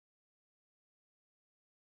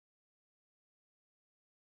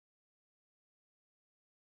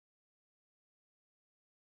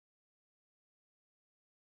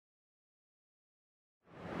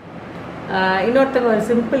இன்னொருத்தங்க ஒரு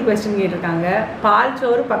simple question கேட்டிருக்காங்க, பால்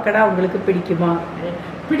சோறு பக்கடா உங்களுக்கு பிடிக்குமா?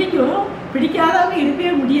 பிடிக்கும், பிடிக்காதவங்க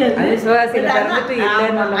இருக்கவே முடியாது.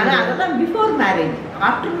 ஆனால் அதெல்லாம் பிஃபோர் மேரேஜ்.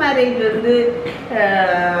 ஆஃப்டர் மேரேஜ்ல இருந்து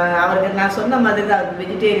அவருக்கு நான் சொன்ன மாதிரி தான்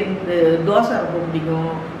வெஜிடேரியன் தோசை ரொம்ப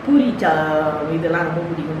பிடிக்கும், பூரி இதெல்லாம் ரொம்ப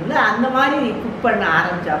பிடிக்கும்ல. அந்த மாதிரி குக் பண்ண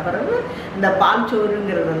ஆரம்பிச்ச பிறகு இந்த பால்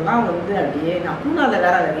சோறுங்கிறதெல்லாம் வந்து அப்படியே நான் பூனாவில்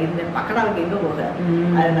வேற இருந்தேன், பக்கடாவுக்கு எங்கே போக,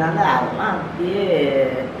 அதனால அதெல்லாம் அப்படியே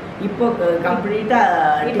இப்போ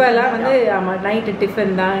கம்ப்ளீட்டாக இப்போ எல்லாம் வந்து நைட்டு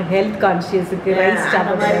டிஃபன் தான், ஹெல்த் கான்ஷியஸுக்கு ரைஸ்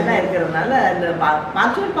அந்த மாதிரிலாம் இருக்கிறதுனால அந்த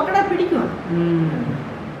பால் சோறு பக்கடா பிடிக்கும்.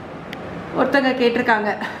 ஒருத்தங்க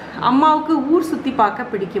கேட்டிருக்காங்க, அம்மாவுக்கு ஊர் சுற்றி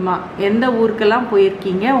பார்க்க பிடிக்குமா? எந்த ஊருக்கெல்லாம்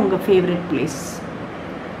போயிருக்கீங்க? உங்கள் ஃபேவரட் பிளேஸ்?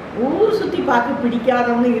 ஊர் சுற்றி பார்க்க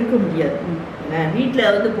பிடிக்காதவங்க இருக்க முடியாது.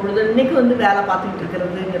 வீட்டில் வந்து பொழுதுன்னைக்கு வந்து வேலை பார்த்துக்கிட்டு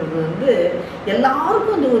இருக்கிறதுங்கிறது வந்து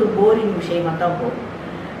எல்லாருக்கும் வந்து ஒரு போரிங் விஷயமா தான் போகும்.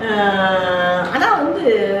 ஆனால் வந்து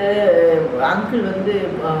அங்கிள் வந்து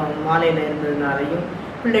மாலையில் இருந்ததுனாலையும்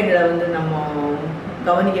பிள்ளைங்களை வந்து நம்ம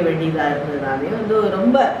கவனிக்க வேண்டியதாக இருந்ததுனாலையும் வந்து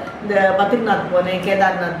ரொம்ப இந்த பத்ரிநாத் போனேன்,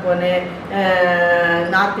 கேதார்நாத் போனேன்,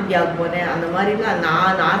 நார்த் இந்தியாவுக்கு போனேன். அந்த மாதிரிலாம்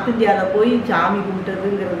நான் நார்த் இந்தியாவில் போய் சாமி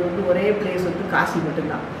கும்பிட்டதுங்கிறது வந்து ஒரே பிளேஸ் வந்து காசி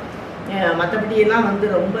மட்டும்தான். மற்றபடியெல்லாம் வந்து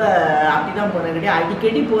ரொம்ப அப்படி தான் போனேன் கிடையாது.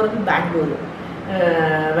 அடிக்கடி போகிறது பெங்களூரு.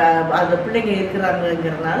 அந்த பிள்ளைங்க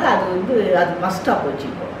இருக்கிறாங்கிறதுனால அது வந்து அது மஸ்டாக போச்சு.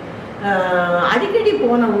 இப்போ அடிக்கடி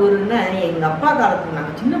போன ஊருன்னா எங்கள் அப்பா காலத்தில்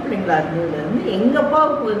நாங்கள் சின்ன பிள்ளைங்களா இருந்ததுலேருந்து எங்கள்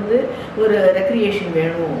அப்பாவுக்கு வந்து ஒரு ரெக்ரியேஷன்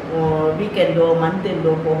வேணும், வீக்கெண்டோ மந்த்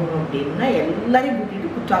எண்டோ போகணும் அப்படின்னா எல்லாரையும்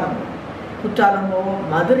கூட்டிகிட்டு குற்றாலம் போவோம்,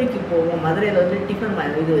 மதுரைக்கு போவோம். மதுரையில் வந்து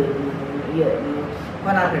டிஃபன் இது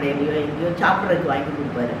கொனார் கடையிலையோ எங்கேயோ சாப்பிட்றதுக்கு வாங்கி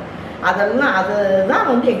கொடுப்பாரு. அதெல்லாம் அதுதான்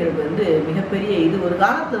வந்து எங்களுக்கு வந்து மிகப்பெரிய இது. ஒரு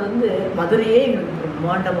காலத்தில் வந்து மதுரையே எங்களுக்கு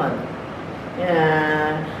பிரம்மாண்டமாக இருக்கும்.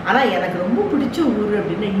 ஆனால் எனக்கு ரொம்ப பிடிச்ச ஊர்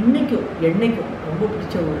அப்படின்னா இன்னைக்கும் என்னைக்கும் ரொம்ப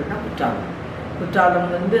பிடிச்ச ஊருன்னா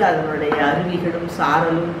குற்றாலம் வந்து அதனுடைய அருவிகளும்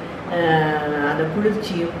சாரலும் அந்த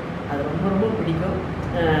குளிர்ச்சியும் அது ரொம்ப ரொம்ப பிடிக்கும்.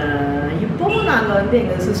 இப்போவும் நாங்கள் வந்து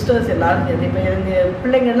எங்கள் சிஸ்டர்ஸ் எல்லோரும் சேர்ந்து, இப்போ எங்கள்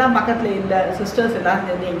பிள்ளைங்கள்லாம் பக்கத்தில் இல்லை, சிஸ்டர்ஸ் எல்லோரும்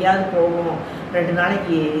சேர்ந்து எங்கேயாவது போவோம், 2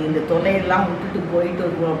 நாளைக்கு இந்த தொல்லையெல்லாம் விட்டுட்டு போயிட்டு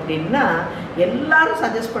வருவோம் அப்படின்னா எல்லாரும்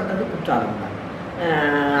சஜஸ்ட் பண்ணுறது குற்றாலம் தான்.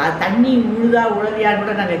 அது தண்ணி உழுதியான்னு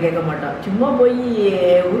கூட நாங்கள் கேட்க மாட்டோம். சும்மா போய்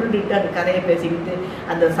உருண்டுட்டு அந்த கதையை பேசிக்கிட்டு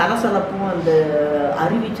அந்த சலசலப்பும் அந்த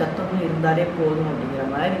அருவி சத்தமும் இருந்தாலே போதும் அப்படிங்கிற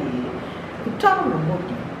மாதிரி குற்றாலம் ரொம்ப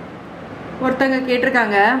பிடிக்கும். ஒருத்தங்க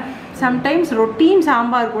கேட்டிருக்காங்க, சம்டைம்ஸ் ரொட்டீன்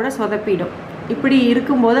சாம்பார் கூட சொதப்பிடும், இப்படி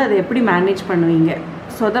இருக்கும்போது அதை எப்படி மேனேஜ் பண்ணுவீங்க?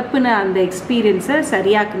 சொதப்புன அந்த எக்ஸ்பீரியன்ஸை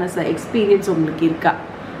சரியாக்குன எக்ஸ்பீரியன்ஸ் உங்களுக்கு இருக்கா?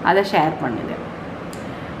 அதை ஷேர் பண்ணுங்கள்.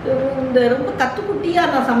 இந்த ரொம்ப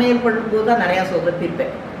கத்துக்குட்டியாக நான் சமையல் பண்ணும்போது தான் நிறையா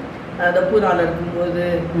சொதப்பிருப்பேன். அந்த பூராவில் இருக்கும்போது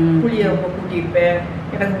புளியை ரொம்ப கூட்டியிருப்பேன்.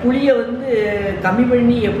 எனக்கு புளியை வந்து கம்மி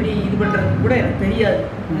பண்ணி எப்படி இது பண்ணுறதுக்கு கூட எனக்கு தெரியாது.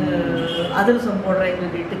 அதிரசம் போடுறேன்னு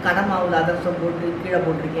சொல்லிட்டு கடை மாவில் அதிரசம் போட்டு கீழே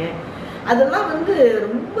போட்டிருக்கேன். அதெல்லாம் வந்து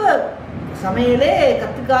ரொம்ப சமையலே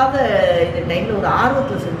கற்றுக்காத இந்த டைமில் ஒரு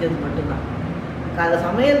ஆர்வத்தில் செஞ்சது மட்டும்தான். அந்த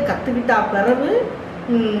சமையல் கற்றுக்கிட்டா பிறகு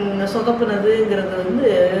சொதப்புனதுங்கிறது வந்து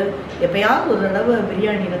எப்பயாவது ஒரு தடவை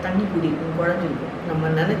பிரியாணியில் தண்ணி கூடியிருக்கும், குழஞ்சிருக்கும். நம்ம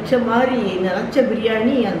நினச்ச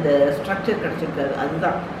பிரியாணி அந்த ஸ்ட்ரக்சர் கிடச்சிருக்காது.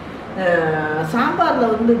 அதுதான்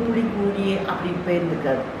சாம்பாரில் வந்து புளி கூடி அப்படி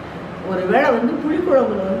போயிருந்துருக்காது. ஒரு வேளை வந்து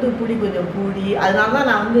புளிக்குழம்புல வந்து புளி கொஞ்சம் கூடி, அதனால தான்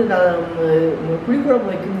நான் வந்து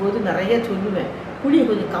புளிக்குழம்பு வைக்கும்போது நிறைய சொல்லுவேன், புளியை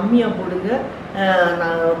கொஞ்சம் கம்மியாக போடுங்க,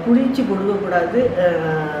 நான் புளிச்சு கொடுக்கக்கூடாது,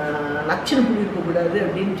 லட்சணம் புளி இருக்கக்கூடாது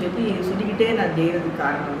அப்படின்னு சொல்லிக்கிட்டே நான் செய்கிறதுக்கு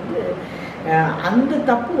காரணம் வந்து அந்த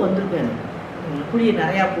தப்பு வந்திருக்கும் எனக்கு. புளியை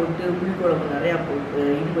நிறையா போட்டு புளிக்குழம்பு நிறையா போட்டு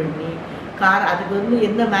இது பண்ணி அதுக்கு வந்து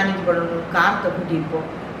என்ன மேனேஜ் பண்ணணும், காரத்தை கூட்டியிருப்போம்,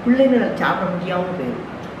 பிள்ளைங்க சாப்பிட முடியாமல் போயிடும்.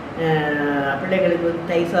 பிள்ளைங்களுக்கு வந்து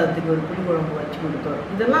தயிர் சாதத்துக்கு ஒரு புளிக்குழம்பு வச்சு கொடுத்தோம்.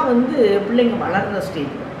 இதெல்லாம் வந்து பிள்ளைங்க வளர்கிற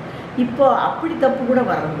ஸ்டேஜ். இப்போ அப்படி தப்பு கூட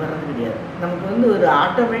வர்றது கிடையாது. நமக்கு வந்து ஒரு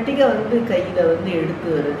ஆட்டோமேட்டிக்காக வந்து கையில் வந்து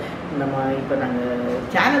எடுத்து நம்ம இப்போ நாங்கள்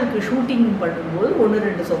சேனலுக்கு ஷூட்டிங் பண்ணும்போது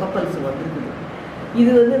 1-2 சொதப்பல்ஸ் வந்துருக்குது.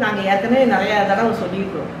 இது வந்து நாங்கள் ஏற்கனவே நிறையா தடவை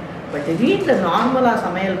சொல்லியிருக்கோம். பட் வீட்டில் நார்மலாக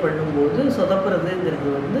சமையல் பண்ணும்போது சொதப்புறதுங்கிறது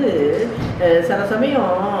வந்து சில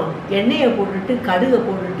சமயம் எண்ணெயை போட்டுட்டு கடுகை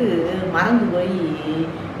போட்டுட்டு மறந்து போய்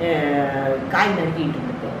காய் நறுக்கிட்டு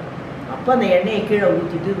இருந்துட்டோம். அப்போ அந்த எண்ணெயை கீழே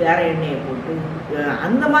ஊற்றிட்டு வேறு எண்ணெயை போட்டு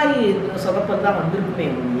அந்த மாதிரி சொதப்பல் தான் வந்திருக்குமே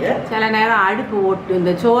ஒழிய, சில நேரம் அடுப்பு ஓட்டு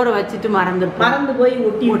இந்த சோறை வச்சுட்டு மறந்து போய்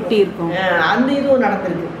ஒட்டி இருக்கும். அந்த இதுவும்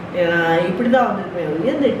நடந்திருக்கு. இப்படி தான் வந்திருக்குமே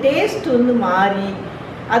ஒழிய இந்த டேஸ்ட் வந்து மாறி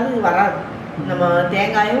அது வராது. நம்ம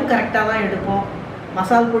தேங்காயும் கரெக்டாக தான் எடுப்போம்,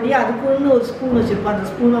 மசால் பொடி அதுக்குன்னு ஒரு ஸ்பூன் வச்சுருப்போம், அந்த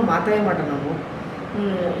ஸ்பூனை மாற்றவே மாட்டோம் நம்ம.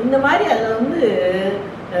 இந்த மாதிரி அதில் வந்து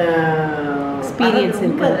எக்ஸ்பீரியன்ஸ்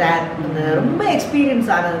ரொம்ப ரேர், ரொம்ப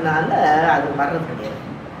எக்ஸ்பீரியன்ஸ் ஆனதுனால அது வர்றது கிடையாது.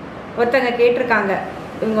 ஒருத்தங்க கேட்டிருக்காங்க,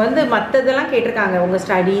 இவங்க வந்து மற்றதெல்லாம் கேட்டிருக்காங்க, உங்கள்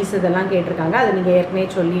ஸ்டடீஸ் இதெல்லாம் கேட்டிருக்காங்க, அதை நீங்கள் ஏற்கனவே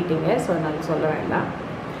சொல்லிட்டீங்க, ஸோ நான் சொல்ல வேண்டாம்.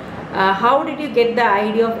 How did you get the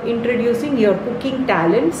idea of introducing your cooking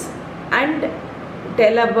talents and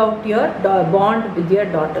tell about your bond with your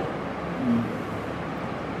daughter?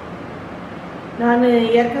 நான்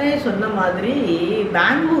ஏற்கனவே சொன்ன மாதிரி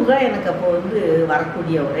பெங்களூர் தான் எனக்கு அப்போ வந்து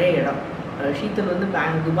வரக்கூடிய ஒரே இடம். ஷீத்தல் வந்து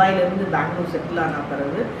துபாயிலேருந்து பெங்களூர் செட்டில் ஆன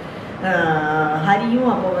பிறகு ஹரியும்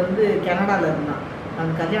அப்போ வந்து கனடாவில் இருந்தான்.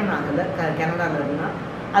 அவன் கல்யாணம் ஆகலை, கனடாவில் இருந்தான்.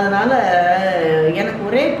 அதனால் எனக்கு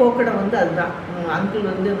ஒரே போக்கடம் வந்து அதுதான். அங்கிள்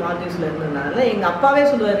வந்து மால்தீவ்ஸில் இருந்ததுனால எங்கள் அப்பாவே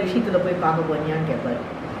சொல்லுவார், ஷீத்தில் போய் பார்க்க போனியான்னு கேட்பார்.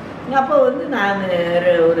 அப்போ வந்து நான்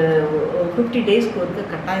ஒரு 50 டேஸ்க்கு ஒருக்க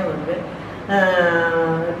கட்டாயம் வந்து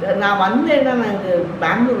நான் வந்தேன்னா, நான் இங்கே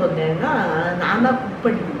பெங்களூர் வந்தேன்னா நான் தான் குக்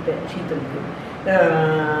பண்ணி கொடுத்தேன் ஷீத்தலுக்கு.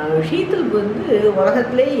 ஷீத்தலுக்கு வந்து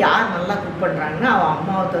உலகத்துலேயே யார் நல்லா குக் பண்ணுறாங்கன்னா அவள்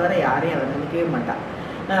அம்மாவை தவிர யாரையும் அவள் நினைக்கவே மாட்டாள்.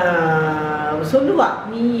 சொல்லுவா,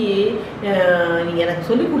 நீ எனக்கு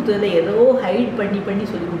சொல்லி கொடுத்ததுல ஏதோ ஹைட் பண்ணி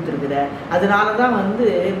சொல்லி கொடுத்துருக்குற, அதனால தான் வந்து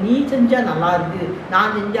நீ செஞ்சால் நல்லா இருக்குது,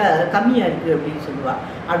 நான் செஞ்சால் கம்மியாக இருக்குது அப்படின்னு சொல்லுவாள்.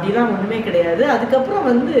 அப்படிலாம் ஒன்றுமே கிடையாது. அதுக்கப்புறம்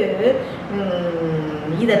வந்து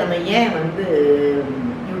இதை நம்ம ஏன் வந்து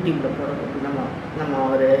யூடியூப்பில் போடக்கூடாது, நம்ம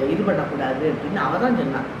ஒரு இது பண்ணக்கூடாது அப்படின்னு அவள் தான்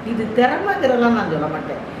சொன்னான். இது திறமைங்கிறதெல்லாம் நான் சொல்ல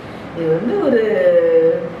மாட்டேன். இது வந்து ஒரு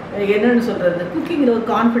என்னன்னு சொல்கிறது, குக்கிங்கில் ஒரு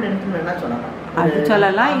கான்ஃபிடென்ட்னு வேணால் சொல்லலாம். அது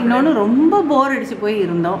சொல்லலாம். இன்னொன்று ரொம்ப போர் அடிச்சு போய்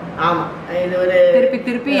இருந்தோம். ஆமாம், இது ஒரு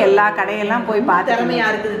திருப்பி எல்லா கடையெல்லாம் போய் பார்த்து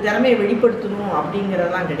திறமையாக இருக்குது, திறமையை வெளிப்படுத்தணும்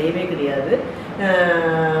அப்படிங்கிறதெல்லாம் கிடையவே கிடையாது.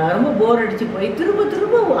 ரொம்ப போர் அடிச்சு போய்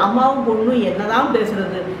திரும்ப அம்மாவும் பொண்ணும் என்னதான்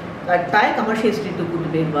பேசுறது, கட்டாயம் கமர்ஷியல் ஸ்ட்ரீட்டுக்கு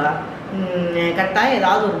கூப்பிட்டு போயிடுவா, கட்டாயம்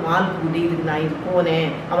ஏதாவது ஒரு மாலுக்கு கூட்டி இதுக்கு நான் இது போனேன்.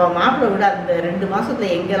 அவன் மாப்பிள்ளை விட அந்த 2 மாதத்துல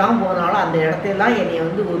எங்கெல்லாம் போனாலும் அந்த இடத்தையெல்லாம் என்னை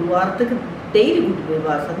வந்து ஒரு வாரத்துக்கு டெய்லி கூப்பிட்டு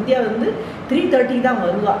போயிடுவா. சந்தியா வந்து 3:30 தான்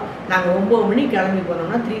வருவா. நாங்கள் 9 மணிக்கு கிளம்பி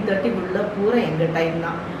போனோம்னா 3:30 பூரா எங்கள் டைம்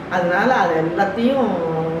தான். அதனால அதை எல்லாத்தையும்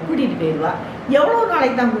கூட்டிகிட்டு போயிடுவா. எவ்வளோ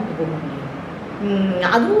நாளைக்கு தான் கூப்பிட்டு போக முடியும்?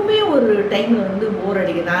 அதுவுமே ஒரு டைமில் வந்து போர்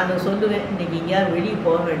அடிக்க. நான் சொல்லுவேன், இன்றைக்கி எங்கேயாவது வெளியே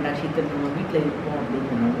போக வேண்டாம் ஷீத்தல், நம்ம வீட்டில் இருப்போம் அப்படின்னு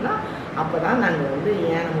சொன்னோம்னா அப்போ தான் நாங்கள் வந்து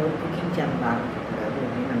ஏன் நம்ம ஒரு குக்கிங் சேனல் ஆரம்பிக்கக்கூடாது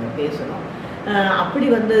அப்படின்னு நாங்கள் பேசணும். அப்படி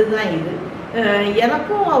வந்தது தான் இது.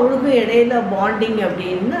 எனக்கும் அவளுக்கும் இடையில பாண்டிங்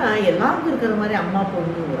அப்படின்னா எல்லாருக்கும் இருக்கிற மாதிரி அம்மா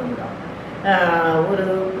பொண்ணு உறவு தான்.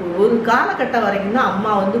 ஒரு காலகட்டம் வரைக்கும் தான்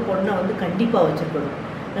அம்மா வந்து பொண்ணை வந்து கண்டிப்பாக வச்சுருக்கணும்.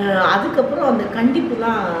 அதுக்கப்புறம் அந்த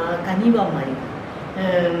கண்டிப்புலாம் கனிவாக மாறிடும்.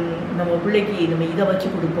 நம்ம பிள்ளைக்கு நம்ம இதை வச்சு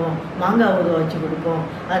கொடுப்போம், மாங்காய் ஊறுகாய் வச்சு கொடுப்போம்,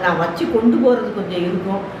 அதை நான் வச்சு கொண்டு போகிறது கொஞ்சம்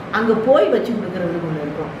இருக்கும், அங்கே போய் வச்சு கொடுக்குறது கொஞ்சம்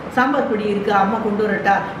இருக்கும். சாம்பார் பொடி இருக்கா, அம்மா கொண்டு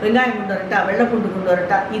வரட்டா, வெங்காயம் கொண்டு வரட்டா, வெள்ளைப்பூண்டு கொண்டு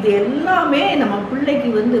வரட்டா, இது எல்லாமே நம்ம பிள்ளைக்கு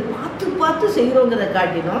வந்து பார்த்து செய்கிறோங்கிறத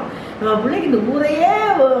காட்டினோம். நம்ம பிள்ளைக்கு இந்த ஊரையே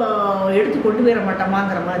எடுத்து கொண்டு வர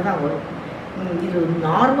மாட்டோமாங்கிற மாதிரி தான் வரும். இது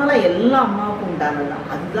நார்மலாக எல்லா அம்மாவுக்கும் உண்டானது தான்.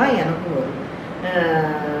 அதுதான் எனக்கும் வரும்.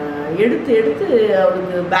 எடுத்து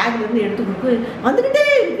அவளுக்கு பேக்லேருந்து எடுத்து கொடுத்து வந்துக்கிட்டே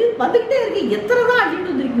இருக்கு, எத்தனை தான்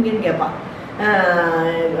அள்ளிட்டு வந்துருக்கீங்கன்னு கேட்பான்.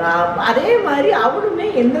 அதே மாதிரி அவளுமே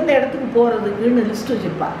எந்தெந்த இடத்துக்கு போகிறதுக்குன்னு லிஸ்ட்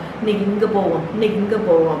வச்சுருப்பாள். இன்றைக்கி இங்கே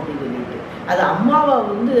போவோம் அப்படின்னு சொல்லிட்டு அது அம்மாவை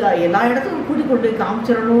வந்து எல்லா இடத்துக்கும் கூட்டிக் கொண்டு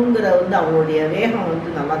காமிச்சிடணுங்கிற வந்து அவளுடைய வேகம்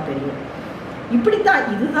வந்து நல்லா தெரியும். இப்படித்தான்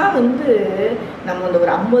இதுதான் வந்து நம்ம அந்த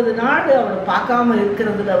ஒரு 50 நாள் அவளை பார்க்காம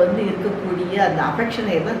இருக்கிறதுல வந்து இருக்கக்கூடிய அந்த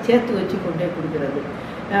அஃபெக்ஷனை எல்லாம் சேர்த்து வச்சு கொண்டே கொடுக்குறது.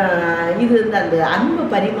 இது வந்து அந்த அன்பை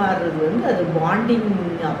பரிமாறுறது வந்து அது பாண்டிங்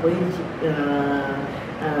போயிடுச்சு.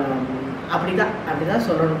 அப்படிதான்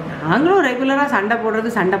சொல்லணும். நாங்களும் ரெகுலராக சண்டை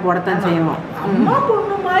போடத்தான் செய்வோம். அம்மா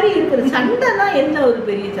பொண்ணு மாதிரி இருக்கிறது. சண்டைனா என்ன ஒரு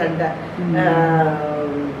பெரிய சண்டை?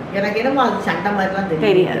 எனக்கு என்னமோ அது சண்டை மாதிரிலாம்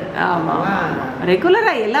தெரியாது. ஆமாம்,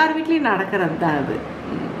 ரெகுலராக எல்லார் வீட்லேயும் நடக்கிறது தான் அது.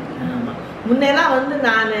 ஆமாம், முன்னெல்லாம் வந்து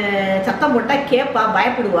நான் சத்தம் போட்டால் கேட்பா,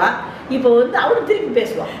 பயப்படுவா. இப்போ வந்து அவளும் திருப்பி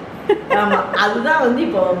பேசுவாள். ஆமாம், அதுதான் வந்து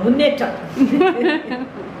இப்போ முன்னேற்றம்.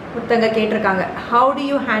 ஒருத்தங்க கேட்டிருக்காங்க, how do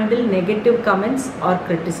you handle negative comments or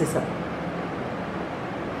criticism?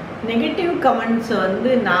 Negative கமெண்ட்ஸை வந்து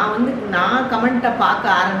நான் கமெண்ட்டை பார்க்க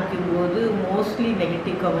ஆரம்பிக்கும் போது மோஸ்ட்லி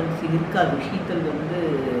நெகட்டிவ் கமெண்ட்ஸ் இருக்காது. ஷீத்தல் வந்து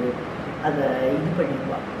அதை இது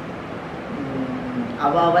பண்ணிடுவாள்.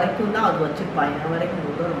 அவள் வரைக்கும் தான் அது வச்சுருப்பாள், என் வரைக்கும்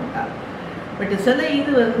கொண்டு வர மாட்டாள். பட் சில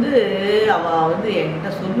இது வந்து அவள் வந்து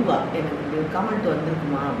என்கிட்ட சொல்லுவாள், எனக்கு இப்படி கமெண்ட்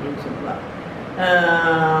வந்திருக்குமா அப்படின்னு சொல்லுவாள்.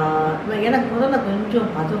 எனக்கு முதல்ல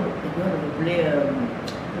கொஞ்சம் பதவும், ஐயோ நம்ம பிள்ளைய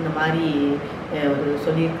இந்த மாதிரி ஒரு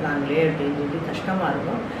சொல்லியிருக்கிறாங்களே அப்படின்னு சொல்லி கஷ்டமாக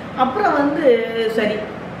இருக்கும். அப்புறம் வந்து சரி,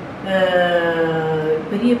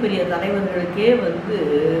 பெரிய பெரிய தலைவர்களுக்கே வந்து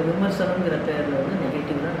விமர்சனங்கிற பேரில் வந்து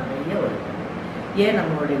நெகட்டிவ்லாம் நிறைய வருது. ஏன்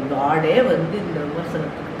நம்மளுடைய காடே வந்து இந்த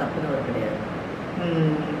விமர்சனத்துக்கு தப்புனவர் கிடையாது.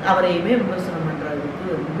 அவரையுமே விமர்சனம் பண்ணுறதுக்கு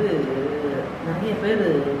வந்து நிறைய பேர்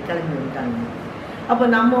கிளம்பி விட்டாங்க. அப்போ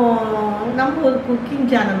நம்ம ஒரு குக்கிங்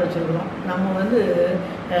சேனல் வச்சுருக்குறோம். நம்ம வந்து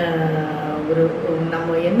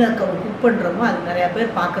நம்ம என்ன குக் பண்ணுறோமோ அது நிறையா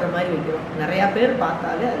பேர் பார்க்குற மாதிரி வைக்கிறோம். நிறையா பேர்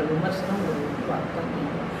பார்த்தாலே அது விமர்சனம் ஒரு அர்த்தம்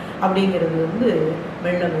அப்படிங்கிறது வந்து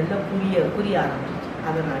மெல்ல மெல்ல புரிய ஆரம்பிச்சிச்சு.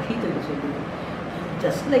 அதை நான் ஷீத்தலுக்கு சொல்லுவேன்.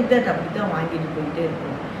 ஜஸ்ட் லைக் தட் அப்படி தான் வாங்கிட்டு போயிட்டே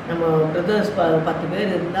இருக்கோம். நம்ம பிரதர்ஸ் 10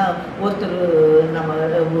 பேர் இருந்தால் ஒருத்தர் நம்ம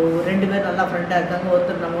 2 பேர் நல்லா ஃப்ரெண்டாக இருக்காங்க,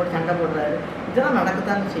 ஒருத்தர் நம்மளோட சண்டை போடுறாரு. இதெல்லாம்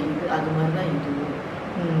நடக்கத்தானே செய்யுது. அது மாதிரி தான் இது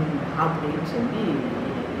அப்படின்னு சொல்லி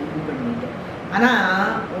இது பண்ணிட்டேன்.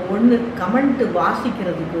 ஆனால் ஒன்று கமெண்ட்டு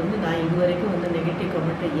வாசிக்கிறதுக்கு வந்து நான் இது வரைக்கும் வந்து நெகட்டிவ்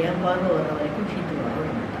கமெண்ட்டை ஏன் பார்வை வர்ற வரைக்கும் ஷீட்டு வர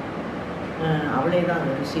மாட்டேன். அவளே தான்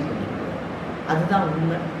அதை ரிசீவ் பண்ணிக்குவேன். அதுதான்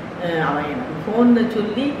உண்மை. அவன் எனக்கு ஃபோனில்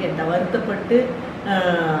சொல்லி என்னை வருத்தப்பட்டு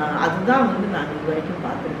அதுதான் வந்து நான் இது வரைக்கும்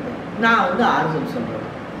பார்த்துருக்கேன். நான் வந்து ஆறுதல்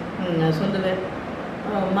சொல்லுவேன்.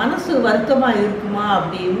 மனசு வருத்தமாக இருக்குமா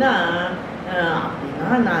அப்படின்னா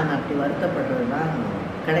நான் அப்படி வருத்தப்படுறது தான்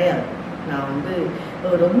கிடையாது. நான் வந்து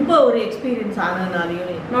ரொம்ப ஒரு எக்ஸ்பீரியன்ஸ் ஆனதுனாலையும்.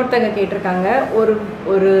 இன்னொருத்தங்க கேட்டிருக்காங்க,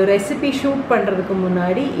 ஒரு ரெசிபி ஷூட் பண்ணுறதுக்கு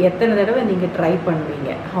முன்னாடி எத்தனை தடவை நீங்கள் ட்ரை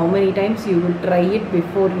பண்ணுவீங்க? How many times you will try it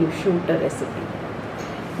before you shoot a recipe?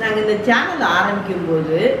 நாங்கள் இந்த சேனல் ஆரம்பிக்கும்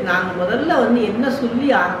போது நாங்கள் முதல்ல வந்து என்ன சொல்லி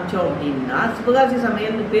ஆரம்பித்தோம் அப்படின்னா, சிவகாசி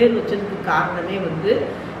சமையல்னு பேர் வச்சதுக்கு காரணமே வந்து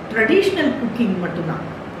ட்ரெடிஷ்னல் குக்கிங் மட்டும்தான்.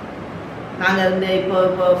 நாங்கள் இந்த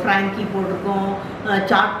இப்போ ஃப்ராங்கி போட்டிருக்கோம்,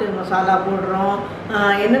 சாட்டு மசாலா போடுறோம்,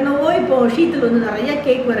 என்னென்னவோ இப்போ ஷீத்தல் வந்து நிறைய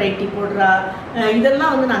கேக் வெரைட்டி போடுறா.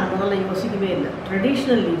 இதெல்லாம் வந்து நாங்கள் முதல்ல யோசிக்கவே இல்லை.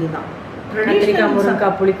 ட்ரெடிஷ்னல் இதுதான். ட்ரெடிஷ்னல்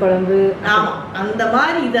முருங்கைக்காய் புளிக்குழம்பு, ஆமாம், அந்த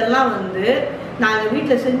மாதிரி இதெல்லாம் வந்து நாங்கள்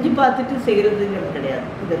வீட்டில் செஞ்சு பார்த்துட்டு செய்கிறதுங்கிறது கிடையாது.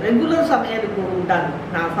 இது ரெகுலர் சமையலுக்கு உண்டாங்க.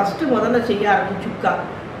 நான் முதல்ல செய்ய ஆரம்பிச்சு சுக்கா,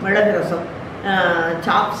 மிளகு ரசம்,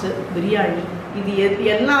 சாப்ஸு, பிரியாணி, இது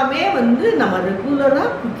எல்லாமே வந்து நம்ம ரெகுலராக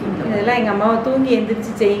குக்கிங்கில், இதெல்லாம் எங்கள் அம்மாவை தூங்கி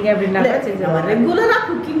எந்திரிச்சு செய்யுங்க அப்படின்னா நம்ம ரெகுலராக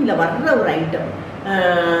குக்கிங்கில் வர்ற ஒரு ஐட்டம்.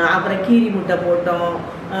 அப்புறம் கீரி முட்டை போட்டோம்,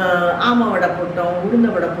 ஆமை வடை போட்டோம், உளுந்த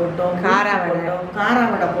வடை போட்டோம், காரா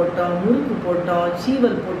வடை போட்டோம், முறுக்கு போட்டோம்,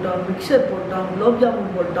 சீவல் போட்டோம், மிக்சர் போட்டோம், குலோப்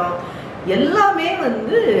ஜாமுன் போட்டோம். எல்லாமே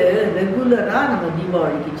வந்து ரெகுலராக நம்ம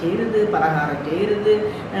தீபாவளிக்கு செய்கிறது, பலகாரம் செய்கிறது,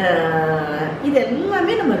 இது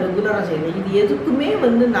எல்லாமே நம்ம ரெகுலராக செய்யணும். இது எதுக்குமே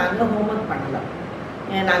வந்து நாங்கள் ஹோம்ஒர்க் பண்ணலாம்.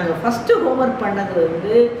 நாங்கள் ஃபஸ்ட்டு ஹோம்ஒர்க் பண்ணது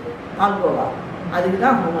வந்து பால்கோவா. அதுக்கு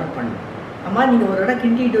தான் ஹோம்ஒர்க் பண்ணோம். அம்மா நீங்கள் ஒரு இடம்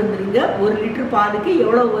கிண்டிகிட்டு வந்துடுங்க, 1 லிட்டர் பாலுக்கு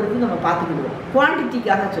எவ்வளோ வருதுன்னு நம்ம பார்த்துக்கிடுவோம்.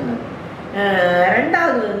 குவான்டிட்டிக்காக சொன்னது.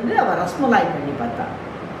 2வது வந்து அவள் ரஸ்மலாய் பண்ணி பார்த்தா.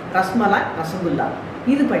 ரஸ்மலாய், ரசகுல்லா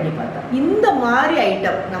இது பண்ணி பார்த்தா. இந்த மாதிரி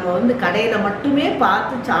ஐட்டம் நம்ம வந்து கடையில் மட்டுமே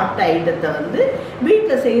பார்த்து சாப்பிட்ட ஐட்டத்தை வந்து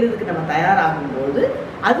வீட்டில் செய்கிறதுக்கு நம்ம தயாராகும்போது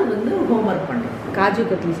அது வந்து ஹோம்ஒர்க் பண்ணுறோம். காஜு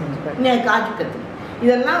கத்லி செஞ்சு காஜு கத்லி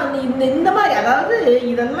இதெல்லாம் வந்து இந்த மாதிரி, அதாவது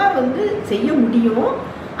இதெல்லாம் வந்து செய்ய முடியும்,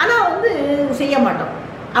 ஆனால் வந்து செய்ய மாட்டோம்.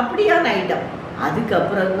 அப்படியான ஐட்டம்.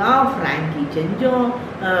 அதுக்கப்புறம் தான் ஃப்ராங்கி செஞ்சோம்,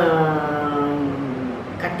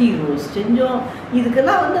 கட்டி ரோஸ் செஞ்சோம்.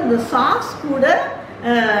 இதுக்கெல்லாம் வந்து அந்த சாஸ் கூட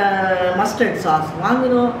மஸ்டர்ட் சாஸ்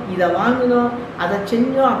வாங்கினோம், இதை வாங்கினோம், அதை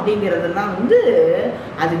செஞ்சோம். அப்படிங்கிறதெல்லாம் வந்து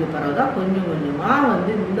அதுக்கு பிறகு தான் கொஞ்சம் கொஞ்சமாக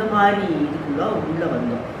வந்து இந்த மாதிரி உள்ளே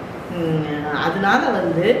வந்தோம். அதனால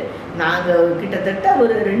வந்து நாங்கள் கிட்டத்தட்ட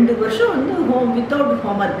ஒரு 2 வருஷம் வந்து வித்தவுட்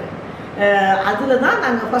ஹோம்ஒர்க். அதில் தான்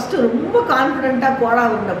நாங்கள் ஃபஸ்ட்டு ரொம்ப கான்ஃபிடெண்ட்டாக கோலா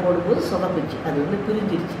உருண்டை போடும்போது சொதப்பிச்சு. அது வந்து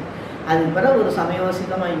பிரிஞ்சிருச்சு. அதுக்கு பிறகு ஒரு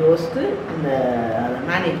சமயோசிதமாக யோசித்து அதை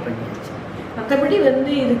மேனேஜ் பண்ணிடுச்சு. மற்றபடி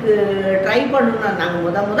வந்து இதுக்கு ட்ரை பண்ணணும்னா நாங்கள்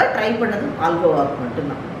முதல் ட்ரை பண்ணது பால்கோவாக்கு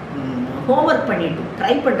மட்டும்தான். ஹோம்ஒர்க் பண்ணிவிட்டு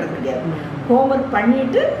ட்ரை பண்ணுறது கிடையாது. ஹோம்ஒர்க்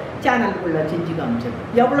பண்ணிவிட்டு சேனலுக்குள்ளே செஞ்சு காமிச்சது.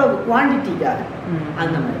 எவ்வளோ குவான்டிட்டிக்காக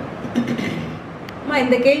அந்த மாதிரி.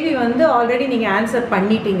 இந்த கேள்வி வந்து ஆல்ரெடி நீங்கள் ஆன்சர்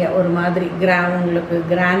பண்ணிட்டீங்க. ஒரு மாதிரி உங்களுக்கு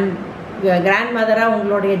கிராண்ட் மதராக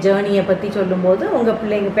உங்களுடைய ஜேர்னியை பற்றி சொல்லும்போது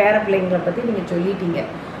உங்கள் பேர பிள்ளைங்களை பற்றி நீங்கள் சொல்லிட்டீங்க.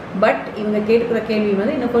 பட் இவங்க கேட்குற கேள்வி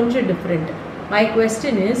வந்து இன்னும் கொஞ்சம் டிஃப்ரெண்ட். மை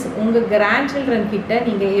கொஸ்டின் இஸ், உங்கள் கிராண்ட் சில்ட்ரன் கிட்ட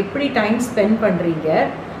நீங்கள் எப்படி டைம் ஸ்பெண்ட் பண்ணுறீங்க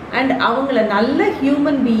அண்ட் அவங்கள நல்ல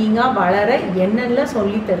ஹியூமன் பீயிங்காக வளர என்னெல்லாம்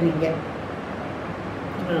சொல்லி தர்றீங்க?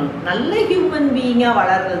 நல்ல ஹியூமன் பீயிங்காக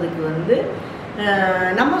வளர்கிறதுக்கு வந்து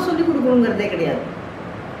நம்ம சொல்லிக் கொடுக்கணுங்கிறதே கிடையாது.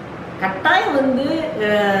 கட்டாயம் வந்து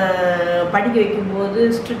படிக்க வைக்கும்போது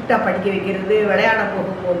ஸ்ட்ரிக்டாக படிக்க வைக்கிறது, விளையாட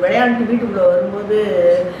போகும்போது விளையாண்டு வீட்டுக்குள்ளே வரும்போது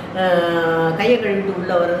கையை கழுவிட்டு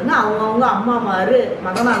உள்ளே வருதுன்னா அவங்கவுங்க அம்மாமார்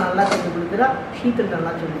மகனா நல்லா சொல்லிக் கொடுக்குறா, ஷீத்தல்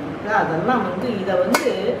நல்லா சொல்லிக் கொடுக்குறா. அதெல்லாம் வந்து இதை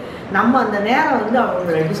வந்து நம்ம அந்த நேரம் வந்து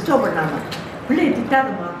அவங்கள டிஸ்டர்ப் பண்ணாமல் பிள்ளையை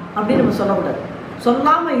திட்டாதம்மா அப்படின்னு நம்ம சொல்லக்கூடாது.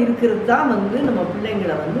 சொல்லாமல் இருக்கிறது தான் வந்து நம்ம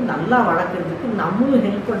பிள்ளைங்களை வந்து நல்லா வளர்க்குறதுக்கு நம்மளும்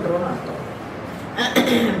ஹெல்ப் பண்ணுறோன்னு அர்த்தம்.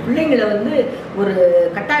 பிள்ளைங்களை வந்து ஒரு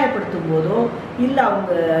கட்டாயப்படுத்தும் போதோ இல்லை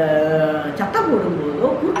அவங்க சத்தம் போடும்போதோ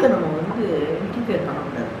குறுக்க நம்ம வந்து இன்டிஃபியர்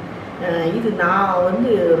பண்ணக்கூடாது. இது நான் வந்து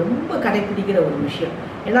ரொம்ப கடைப்பிடிக்கிற ஒரு விஷயம்.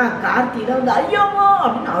 ஏன்னா கார்த்தியில் வந்து ஐயோமா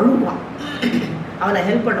அப்படின்னு அழுவான், அவனை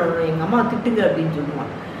ஹெல்ப் பண்ணணும், எங்கள் அம்மா திட்டுங்க அப்படின்னு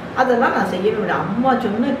சொல்லுவான். அதெல்லாம் நான் செய்யவே முடியாது. அம்மா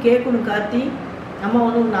சொன்ன கேட்கணும் கார்த்தி, அம்மா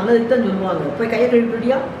வந்து நல்லதுக்கு தான் சொல்லுவாங்க, போய் கையை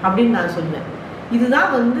கழுவிடியா அப்படின்னு நான் சொன்னேன்.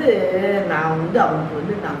 இதுதான் வந்து நான் வந்து அவனுக்கு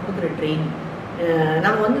வந்து நான் கொடுக்குற ட்ரைனிங்.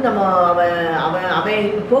 நம்ம வந்து நம்ம அவன்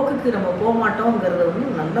போக்குக்கு நம்ம போக மாட்டோங்கிறத வந்து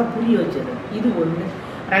நல்லா புரிய வச்சது. இது ஒன்று.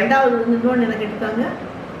 ரெண்டாவது வந்து இன்னொன்று என்ன கேட்டுக்காங்க,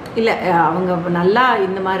 இல்லை அவங்க நல்லா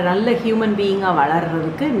இந்த மாதிரி நல்ல ஹியூமன் பீயிங்காக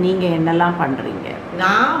வளர்றதுக்கு நீங்கள் என்னெல்லாம் பண்ணுறீங்க?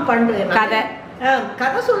 நான் பண்ணுறேன்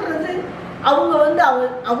கதை சொல்கிறது. அவங்க வந்து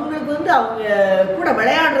அவங்களுக்கு வந்து அவங்க கூட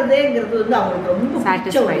விளையாடுறதேங்கிறது வந்து அவங்களுக்கு ரொம்ப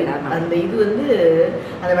சாட்டிஸ்ஃபைடு. அந்த இது வந்து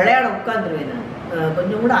அதை விளையாட உட்காந்துருவேன் நான்,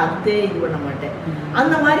 கொஞ்சம் கூட அதே இது பண்ண மாட்டேன்.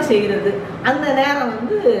 அந்த மாதிரி செய்கிறது. அந்த நேரம்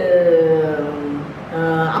வந்து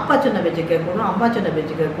அப்பா சொன்ன பேச்சை கேட்கணும், அம்மா சொன்ன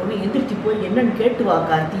பேச்சை கேட்கணும், எந்திரிச்சு போய் என்னன்னு கேட்டு வா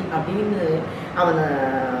கார்த்தி அப்படின்னு அவனை,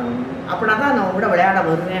 அப்படின்னா தான் நான் கூட விளையாட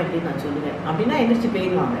வருவேன் அப்படின்னு நான் சொல்லுவேன். அப்படின்னா எந்திரிச்சு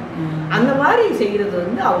போயிடுவாங்க. அந்த மாதிரி செய்கிறது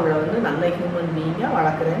வந்து அவங்கள வந்து நல்ல ஹியூமன் பீயிங்காக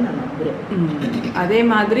வளர்க்குறேன்னு நான் நம்புகிறேன். அதே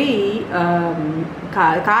மாதிரி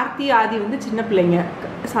கார்த்தி ஆதி வந்து சின்ன பிள்ளைங்க,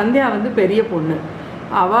 சந்தியா வந்து பெரிய பொண்ணு.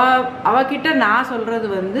 அவகிட்ட நான் சொல்கிறது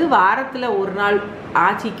வந்து வாரத்தில் ஒரு நாள்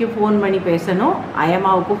ஆச்சிக்கு ஃபோன் பண்ணி பேசணும்,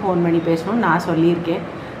 அயம்மாவுக்கும் ஃபோன் பண்ணி பேசணும்னு நான் சொல்லியிருக்கேன்.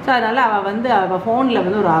 ஸோ அதனால் அவள் ஃபோனில்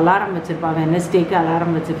வந்து ஒரு அலாரம் வச்சுருப்பாள், வெனஸ்டேக்கு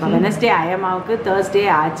அலாரம் வச்சுருப்பாள். வெனஸ்டே அயம்மாவுக்கு, தேர்ஸ்டே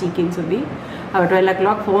ஆச்சிக்குன்னு சொல்லி அவள் 12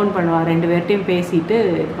 o'clock ஃபோன் பண்ணுவாள், 2 பேர்ட்டையும் பேசிட்டு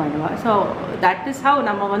இது பண்ணுவாள். ஸோ தட் இஸ் ஹவ்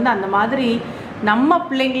நம்ம வந்து அந்த மாதிரி நம்ம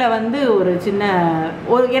பிள்ளைங்கள வந்து ஒரு சின்ன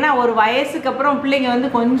ஏன்னா ஒரு வயசுக்கு அப்புறம் பிள்ளைங்க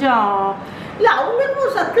வந்து கொஞ்சம் இல்லை, அவங்களுக்கும்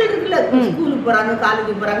ஒரு சர்க்கிள் இருக்குல்ல. ஸ்கூலுக்கு போகிறாங்க,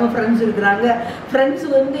 காலேஜுக்கு போகிறாங்க, ஃப்ரெண்ட்ஸ் இருக்கிறாங்க. ஃப்ரெண்ட்ஸ்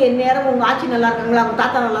வந்து எந்நேரம் உங்கள் ஆச்சி நல்லா இருக்காங்களா, அவங்க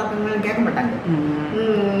தாத்தா நல்லா இருக்காங்களான்னு கேட்க மாட்டாங்க.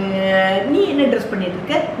 நீ என்ன ட்ரெஸ் பண்ணிட்டு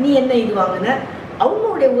இருக்க, நீ என்ன இது வாங்கின,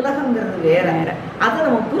 அவங்களுடைய உலகங்கிறது வேற. அதை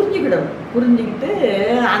நம்ம புரிஞ்சுக்கிட்டு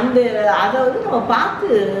அதை வந்து நம்ம பார்த்து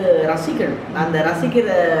ரசிக்கணும். அந்த ரசிக்கிற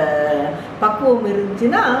பக்குவம்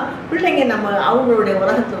இருந்துச்சுன்னா பிள்ளைங்க நம்ம அவங்களுடைய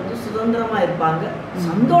உலகத்தை வந்து சுதந்திரமாக இருப்பாங்க,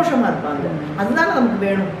 சந்தோஷமாக இருப்பாங்க. அதுதான் நமக்கு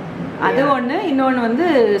வேணும். அது ஒன்று. இன்னொன்று வந்து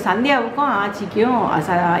சந்தியாவுக்கும் ஆச்சிக்கும்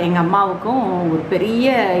எங்கள் அம்மாவுக்கும் ஒரு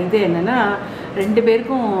பெரிய இது என்னென்னா, 2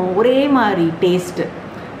 பேருக்கும் ஒரே மாதிரி டேஸ்ட்டு.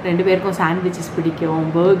 2 பேருக்கும் சாண்ட்விச்சஸ் பிடிக்கும்,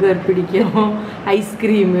 பர்கர் பிடிக்கும்,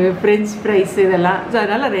 ஐஸ்கிரீமு, ஃப்ரெஞ்ச் ஃப்ரைஸ் இதெல்லாம். ஸோ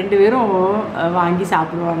அதனால் 2 பேரும் வாங்கி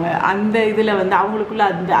சாப்பிடுவாங்க. அந்த இதில் வந்து அவங்களுக்குள்ள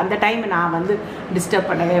அந்த டைம் நான் வந்து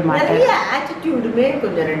டிஸ்டர்ப் பண்ணவே மாட்டேன். ஆட்டிடியூடுமே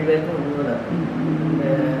கொஞ்சம் 2 பேருக்கும்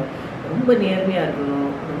ரொம்ப நேர்மையாக இருக்கணும்.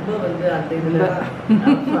 ரொம்ப வந்து அந்த இதில்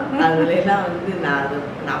அதுலாம் வந்து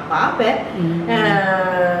நான் பார்ப்பேன்.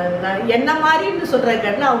 என்ன மாதிரின்னு சொல்கிற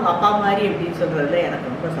கேட்டில் அவங்க அப்பா மாதிரி அப்படின்னு சொல்கிறதுல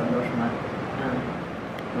எனக்கு ரொம்ப சந்தோஷமாக இருக்கும்.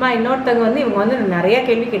 அம்மா இன்னொருத்தவங்க வந்து இவங்க வந்து நிறைய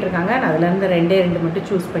கேள்வி கேட்டிருக்காங்க. நான் அதுலேருந்து 2 மட்டும்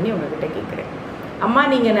சூஸ் பண்ணி உங்ககிட்ட கேட்குறேன். அம்மா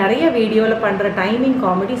நீங்கள் நிறைய வீடியோவில் பண்ணுற டைமிங்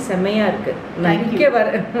காமெடி செம்மையாக இருக்குது.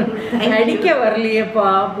 நடிக்க வரலையேப்பா,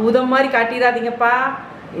 பூதம் மாதிரி காட்டிடாதீங்கப்பா.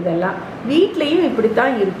 இதெல்லாம் வீட்லேயும்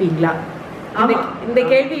இப்படித்தான் இருப்பீங்களா? இந்த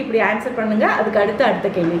கேள்வி இப்படி ஆன்சர் பண்ணுங்க. அதுக்கு அடுத்த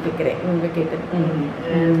கேள்வி கேட்குறேன். உங்க கேட்டு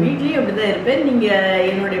வீட்லேயும் அப்படிதான் இருப்பேன். நீங்கள்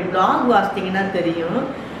என்னுடைய பிளாக் வாசித்தீங்கன்னா தெரியும்,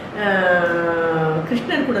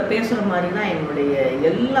 கிருஷ்ணன் கூட பேசுகிற மாதிரி தான் என்னுடைய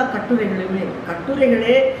எல்லா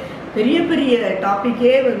கட்டுரைகளே பெரிய பெரிய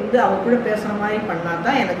டாப்பிக்கே வந்து அவர் கூட பேசுகிற மாதிரி பண்ணால்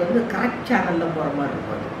தான் எனக்கு வந்து கரெக்ட் சேனலில் போகிற மாதிரி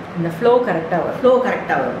இருக்கும். இந்த ஃப்ளோ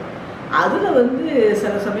கரெக்டாக வரும். அதில் வந்து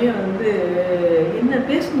சில சமயம் வந்து என்ன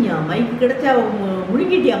பேசுனியா, மைக்கு கிடைச்சா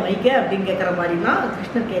முழுங்கிட்டியா மைக்கை அப்படின்னு கேட்குற மாதிரிலாம்,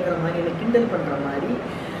 கிருஷ்ணன் கேட்குற மாதிரி, எனக்கு கிண்டல் பண்ணுற மாதிரி,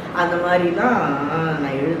 அந்த மாதிரிலாம்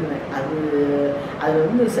நான் எழுதுவேன். அது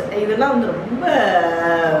வந்து இதெல்லாம் வந்து ரொம்ப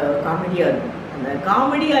காமெடியாக இருக்கும். அந்த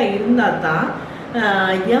காமெடியாக இருந்தால் தான்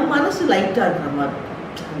என் மனசு லைட்டாக இருக்கிற மாதிரி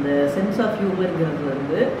இருக்கும். அந்த சென்ஸ் ஆஃப் ஹியூமருங்கிறது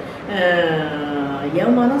வந்து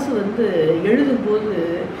என் மனசு வந்து எழுதும்போது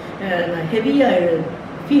நான் ஹெவியாக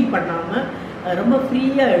ஃபீல் பண்ணாமல் ரொம்ப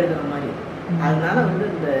ஃப்ரீயாக எழுதுகிற மாதிரி. அதனால வந்து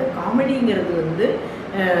இந்த காமெடிங்கிறது வந்து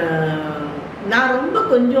நான் ரொம்ப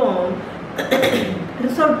கொஞ்சம்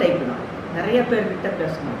ரிசர்வ் டைப் தான். நிறைய பேர்கிட்ட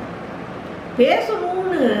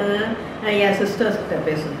பேசணும்னு என் சிஸ்டர்ஸ்கிட்ட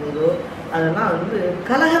பேசும்போதோ அதெல்லாம் வந்து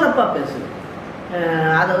கலகலப்பாக பேசுவேன்.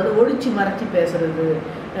 அதை வந்து ஒழிச்சு மறைச்சி பேசுறது,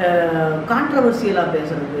 கான்ட்ரவர்சியலாக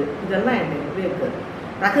பேசுறது, இதெல்லாம் எனக்கு இருக்காது.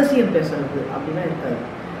 ரகசியம் பேசுறது அப்படிலாம் இருக்காது.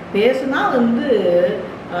 பேசுனா வந்து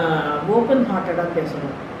ஓப்பன் ஹார்ட்டடாக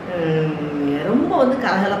பேசணும், ரொம்ப வந்து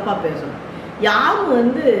கலகலப்பாக பேசணும். யாரும்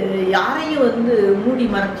வந்து யாரையும் வந்து மூடி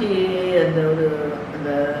மறைச்சி அந்த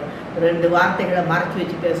 2 வார்த்தைகளை மறைச்சி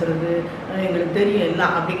வச்சு பேசுறது, எங்களுக்கு தெரியும்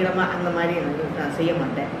எல்லாம் அப்படிங்கிற அந்த மாதிரி எனக்கு நான் செய்ய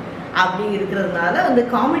மாட்டேன். அப்படி இருக்கிறதுனால வந்து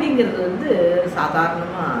காமெடிங்கிறது வந்து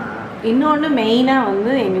சாதாரணமாக. இன்னொன்று மெயினாக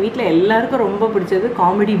வந்து எங்கள் வீட்டில் எல்லாருக்கும் ரொம்ப பிடிச்சது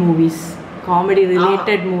comedy movies, comedy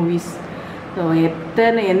related movies. So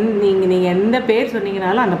எத்தனை நீங்கள் எந்த பேர்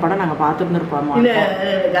சொன்னீங்கனாலும் அந்த படம் நாங்கள் பார்த்துட்டு இருப்போம். இல்லை,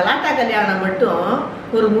 கலாட்டா கல்யாணம் மட்டும்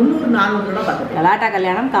ஒரு 300-400 தடவை பார்த்துருக்கேன். கலாட்டா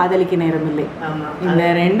கல்யாணம், காதலிக்கு நேரமில்லை, ஆமாம், இந்த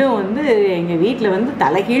ரெண்டும் வந்து எங்கள் வீட்டில் வந்து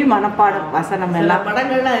தலைகீழ் மனப்பாடம் வசனம் எல்லாம்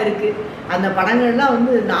படங்கள்லாம் இருக்குது. அந்த படங்கள்லாம்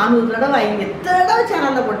வந்து 400 தடவை எத்தனை தடவை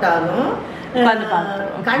சேனலில் போட்டாலும்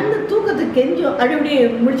கண்ணு தூக்கத்துக்கு கெஞ்சும், அப்படி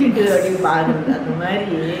முடிச்சுட்டு அப்படின்னு பாக்குறது. அந்த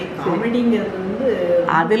மாதிரி காமெடிங்கிறது வந்து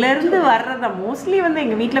அதுலேருந்து வர்றத மோஸ்ட்லி வந்து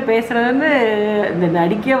எங்கள் வீட்டில் பேசுகிறது வந்து இந்த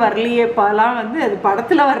நடிக்க வரலையேப்பாலாம் வந்து அது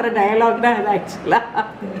படத்தில் வர்ற டயலாக் தான் அது ஆக்சுவலாக.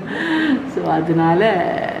 ஸோ அதனால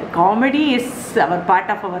comedy is our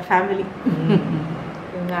part of our family.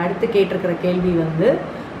 இவங்க அடுத்து கேட்டிருக்கிற கேள்வி வந்து,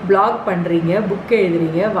 பிளாக் பண்ணுறீங்க, புக்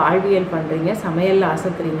எழுதுறீங்க, வாழ்வியல் பண்ணுறீங்க, சமையலில்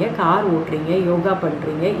அசத்துறீங்க, கார் ஓட்டுறீங்க, யோகா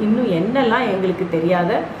பண்ணுறீங்க, இன்னும் என்னெல்லாம் எங்களுக்கு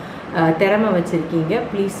தெரியாத திறமை வச்சுருக்கீங்க,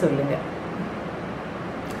 ப்ளீஸ் சொல்லுங்கள்.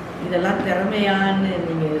 இதெல்லாம் திறமையான்னு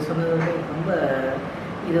நீங்கள் சொன்னது வந்து ரொம்ப,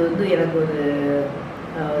 இது வந்து எனக்கு ஒரு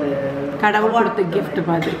கடவுள் கொடுத்த கிஃப்ட்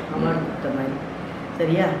மாதிரி, அவார்டு கொடுத்த மாதிரி.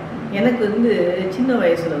 சரியா? எனக்கு வந்து சின்ன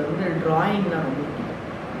வயசில் வந்து ட்ராயிங்லாம் ரொம்ப பிடிக்கும்.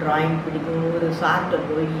 ட்ராயிங் பிடிக்கும். ஒரு சார்ட்டை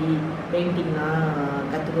போய் பெயிண்டிங்லாம்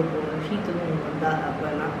கற்றுக்க போகணும். ஷீத்தலும் வந்தால்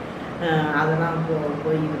அப்போல்லாம் அதெல்லாம்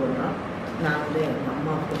போய் இது பண்ணோம். நான் வந்து எங்கள்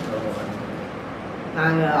அம்மா கூப்பிட்டு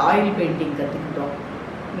நாங்கள் ஆயில் பெயிண்டிங் கற்றுக்கிட்டோம்.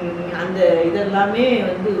 அந்த இதெல்லாமே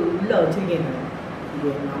வந்து உள்ளே வச்சுருக்கேன் நான். இது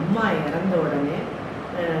எங்கள் அம்மா இறந்த உடனே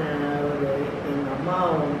ஒரு எங்கள் அம்மா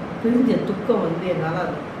பிரிஞ்ச துக்கம் வந்து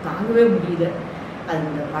என்னால் தாங்கவே முடியல.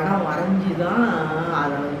 அந்த படம் வரைஞ்சி தான்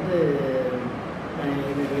அதை வந்து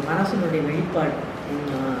என்னுடைய மனசனுடைய வெளிப்பாடு.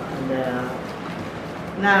 அந்த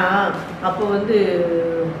நான் அப்போ வந்து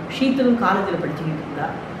ஷீத்தலும் காலேஜில் படிச்சுக்கிட்டு இருந்தா,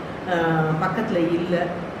 பக்கத்தில் இல்லை.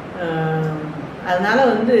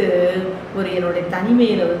 அதனால் வந்து ஒரு என்னுடைய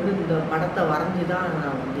தனிமையில் வந்து இந்த படத்தை வரைஞ்சி தான்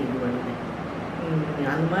நான் வந்து இது பண்ணினேன்.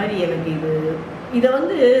 அந்த மாதிரி எனக்கு இதை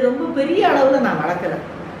வந்து ரொம்ப பெரிய அளவில் நான் வளர்க்கலை.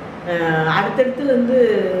 அடுத்தடுத்து வந்து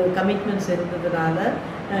கமிட்மெண்ட்ஸ் இருந்ததுனால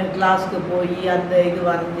கிளாஸ்க்கு போய் அந்த இது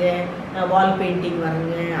வரைஞ்சேன், வால் பெயிண்டிங்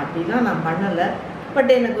வரைஞ்சேன், அப்படிலாம் நான் பண்ணலை.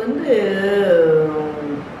 பட் எனக்கு வந்து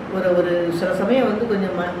ஒரு சில சமயம் வந்து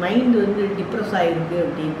கொஞ்சம் மைண்டு வந்து டிப்ரெஸ் ஆகிருக்கு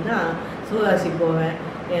அப்படின்னா சிவகாசி போவேன்,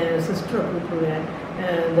 என் சிஸ்டரை கூப்பிடுவேன்,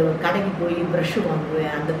 இந்த கடைக்கு போய் ப்ரஷ்ஷு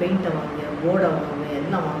வாங்குவேன், அந்த பெயிண்ட்டை வாங்குவேன், போர்டை வாங்குவேன்,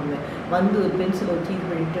 எல்லாம் வாங்குவேன். வந்து ஒரு பென்சிலை வச்சு இது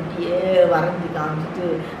பண்ணிட்டு அப்படியே வரைஞ்சி காமிச்சிட்டு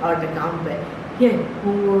அவர்கிட்ட காமிப்பேன். ஏன்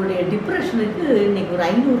உங்களுடைய டிப்ரெஷனுக்கு இன்னைக்கு ஒரு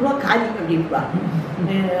 500 ரூபா காலி அப்படின்பா.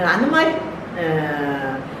 அந்த மாதிரி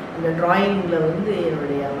அந்த ட்ராயிங்கில் வந்து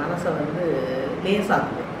என்னுடைய மனசை வந்து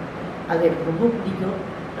லேசாக்குவேன். அது எனக்கு ரொம்ப பிடிக்கும்.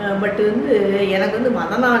 பட் வந்து எனக்கு வந்து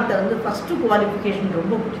மதநாட்டை வந்து ஃபஸ்ட்டு குவாலிஃபிகேஷன்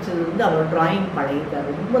ரொம்ப பிடிச்சது வந்து அவள் ட்ராயிங் பழகிருக்காரு.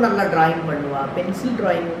 ரொம்ப நல்லா ட்ராயிங் பண்ணுவாள், பென்சில்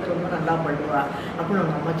ட்ராயிங் வந்து ரொம்ப நல்லா பண்ணுவாள் அப்படின்னு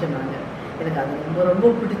அவங்க அம்மா சொன்னாங்க. எனக்கு அது ரொம்ப ரொம்ப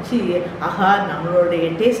பிடிச்சி, ஆஹா நம்மளுடைய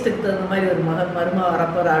டேஸ்ட்டுக்கு தகுந்த மாதிரி ஒரு மருமா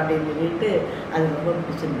வரப்போறா அப்படின்னு சொல்லிட்டு அது ரொம்ப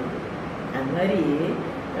பிடிச்சிருந்தது. அந்த மாதிரி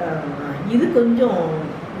இது கொஞ்சம்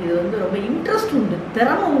இது வந்து ரொம்ப இன்ட்ரெஸ்ட் உண்டு.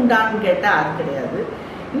 திறமை உண்டான்னு கேட்டால் அது கிடையாது,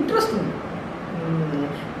 இன்ட்ரெஸ்ட் உண்டு.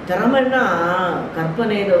 திறமைன்னா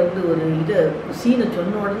கற்பனையில் வந்து ஒரு சீனை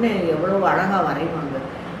சொன்ன உடனே எவ்வளோ அழகாக வரைவாங்க,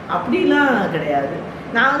 அப்படிலாம் கிடையாது.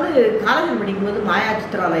 நான் வந்து காலேஜ் படிக்கும்போது மாயா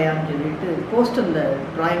சித்திராலயான்னு சொல்லிட்டு போஸ்டரில்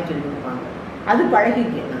ட்ராயிங் சொல்லி கொடுப்பாங்க. அது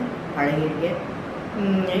பழகிருக்கேன், நான் பழகிருக்கேன்.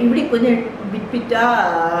 இப்படி கொஞ்சம் பிட்டாக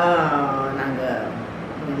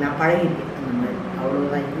நான் பழகிருக்கேன். அந்த மாதிரி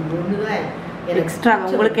அவ்வளோதான். இது ஒன்று தான் எக்ஸ்ட்ரா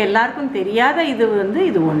உங்களுக்கு எல்லாருக்கும் தெரியாத இது வந்து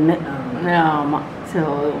இது ஒன்று. ஆமாம். ஸோ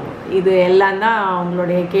இது எல்லாம் தான்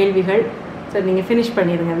அவங்களுடைய கேள்விகள். சார் நீங்கள் ஃபினிஷ்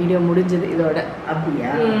பண்ணிடுங்க, வீடியோ முடிஞ்சது இதோட.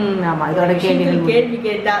 அப்படியா? ஆமாம், இதோட கேள்வி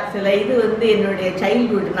கேட்டால் சில இது வந்து என்னுடைய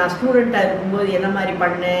சைல்ட்ஹுட், நான் ஸ்டூடெண்ட்டாக இருக்கும்போது என்ன மாதிரி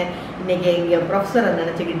பண்ணேன், இன்றைக்கி எங்கள் ப்ரொஃபஸரை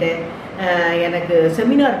நினச்சிக்கிட்டேன், எனக்கு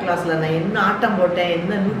செமினார் கிளாஸில் நான் என்ன ஆட்டம் போட்டேன்,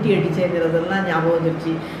 என்ன நூட்டி அடிச்சேங்கிறதெல்லாம் ஞாபகம்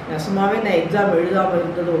வந்துருச்சு. சும்மாவே நான் எக்ஸாம் எழுதாமல்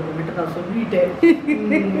இருந்தது உங்ககிட்ட நான் சொல்லிட்டேன்.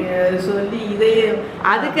 சொல்லி இதே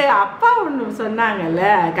அதுக்கு அப்பா ஒன்று சொன்னாங்கல்ல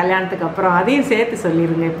கல்யாணத்துக்கு அப்புறம், அதையும் சேர்த்து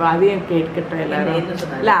சொல்லிடுங்க. இப்போ அதையும் கேட்கட்டும் எல்லாரும்.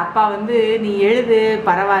 இல்லை, அப்பா வந்து நீ எழுது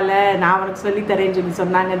பரவாயில்ல, நான் உனக்கு சொல்லி தரேன்னு சொல்லி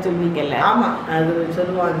சொன்னாங்கன்னு சொல்லுவீங்கல்ல. ஆமாம், அது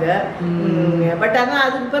சொல்லுவாங்க. பட் ஆனால்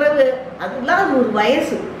அதுக்கு பிறகு அதெல்லாம் அது ஒரு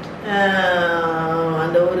வயசு.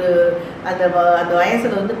 அந்த ஒரு அந்த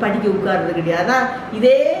வயசில் வந்து படிக்க உட்கார்றது கிடையாது. ஆனால்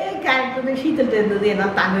இதே கேரக்டர் ஷீத்தல் இருந்தது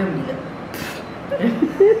என்னால் தாங்கவே முடியல.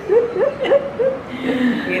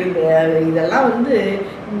 இதெல்லாம் வந்து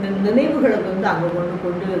இந்த நினைவுகளை வந்து அங்கே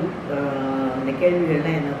கொண்டு இந்த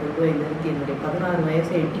கேள்விகள்லாம் என்னை கொண்டு போய் நிறுத்தி என்னுடைய 16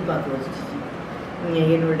 வயசை எட்டி பார்க்க வச்சிச்சு,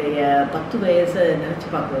 என்னுடைய 10 வயசை நினச்சி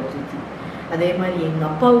பார்க்க வச்சிச்சு. அதே மாதிரி எங்கள்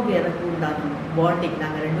அப்பாவுக்கு எனக்கு உண்டான பாண்டிங்,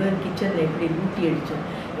 நாங்கள் 2 பேரும் கிச்சனில் எப்படி ஊட்டி அடித்தோம்,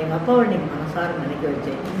 எங்கள் அப்பாவை இன்னைக்கு மனசார நினைக்க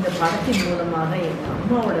வச்சேன். இந்த படத்தின் மூலமாக எங்கள்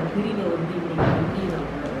அம்மாவோட பிரிவை வந்து இன்னைக்கு நான்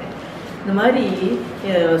உணர்றேன். இந்த மாதிரி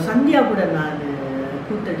சந்தியா கூட நான்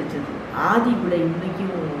கூத்தடிச்சது, ஆதி கூட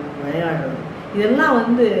இன்றைக்கும் விளையாடுறது, இதெல்லாம்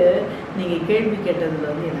வந்து நீங்கள் கேள்வி கேட்டதில்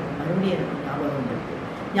வந்து எனக்கு மறுபடியும் எனக்கு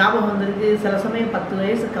ஞாபகம் வந்திருக்கு. சில சமயம் 10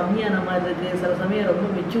 வயசு கம்மியான மாதிரி இருக்குது, சில சமயம் ரொம்ப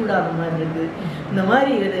மெச்சூர்டான மாதிரி இருக்குது. இந்த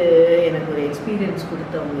மாதிரி எனக்கு ஒரு எக்ஸ்பீரியன்ஸ்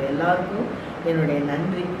கொடுத்தவங்க எல்லாருக்கும் என்னுடைய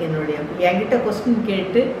நன்றி. என்கிட்ட கொஸ்டின்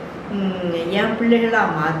கேட்டு என்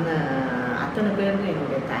பிள்ளைகளாக மாறின அத்தனை பேருக்கும்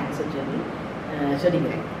என்னுடைய தேங்க்ஸை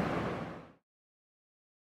சொல்லிக்கிறேன்.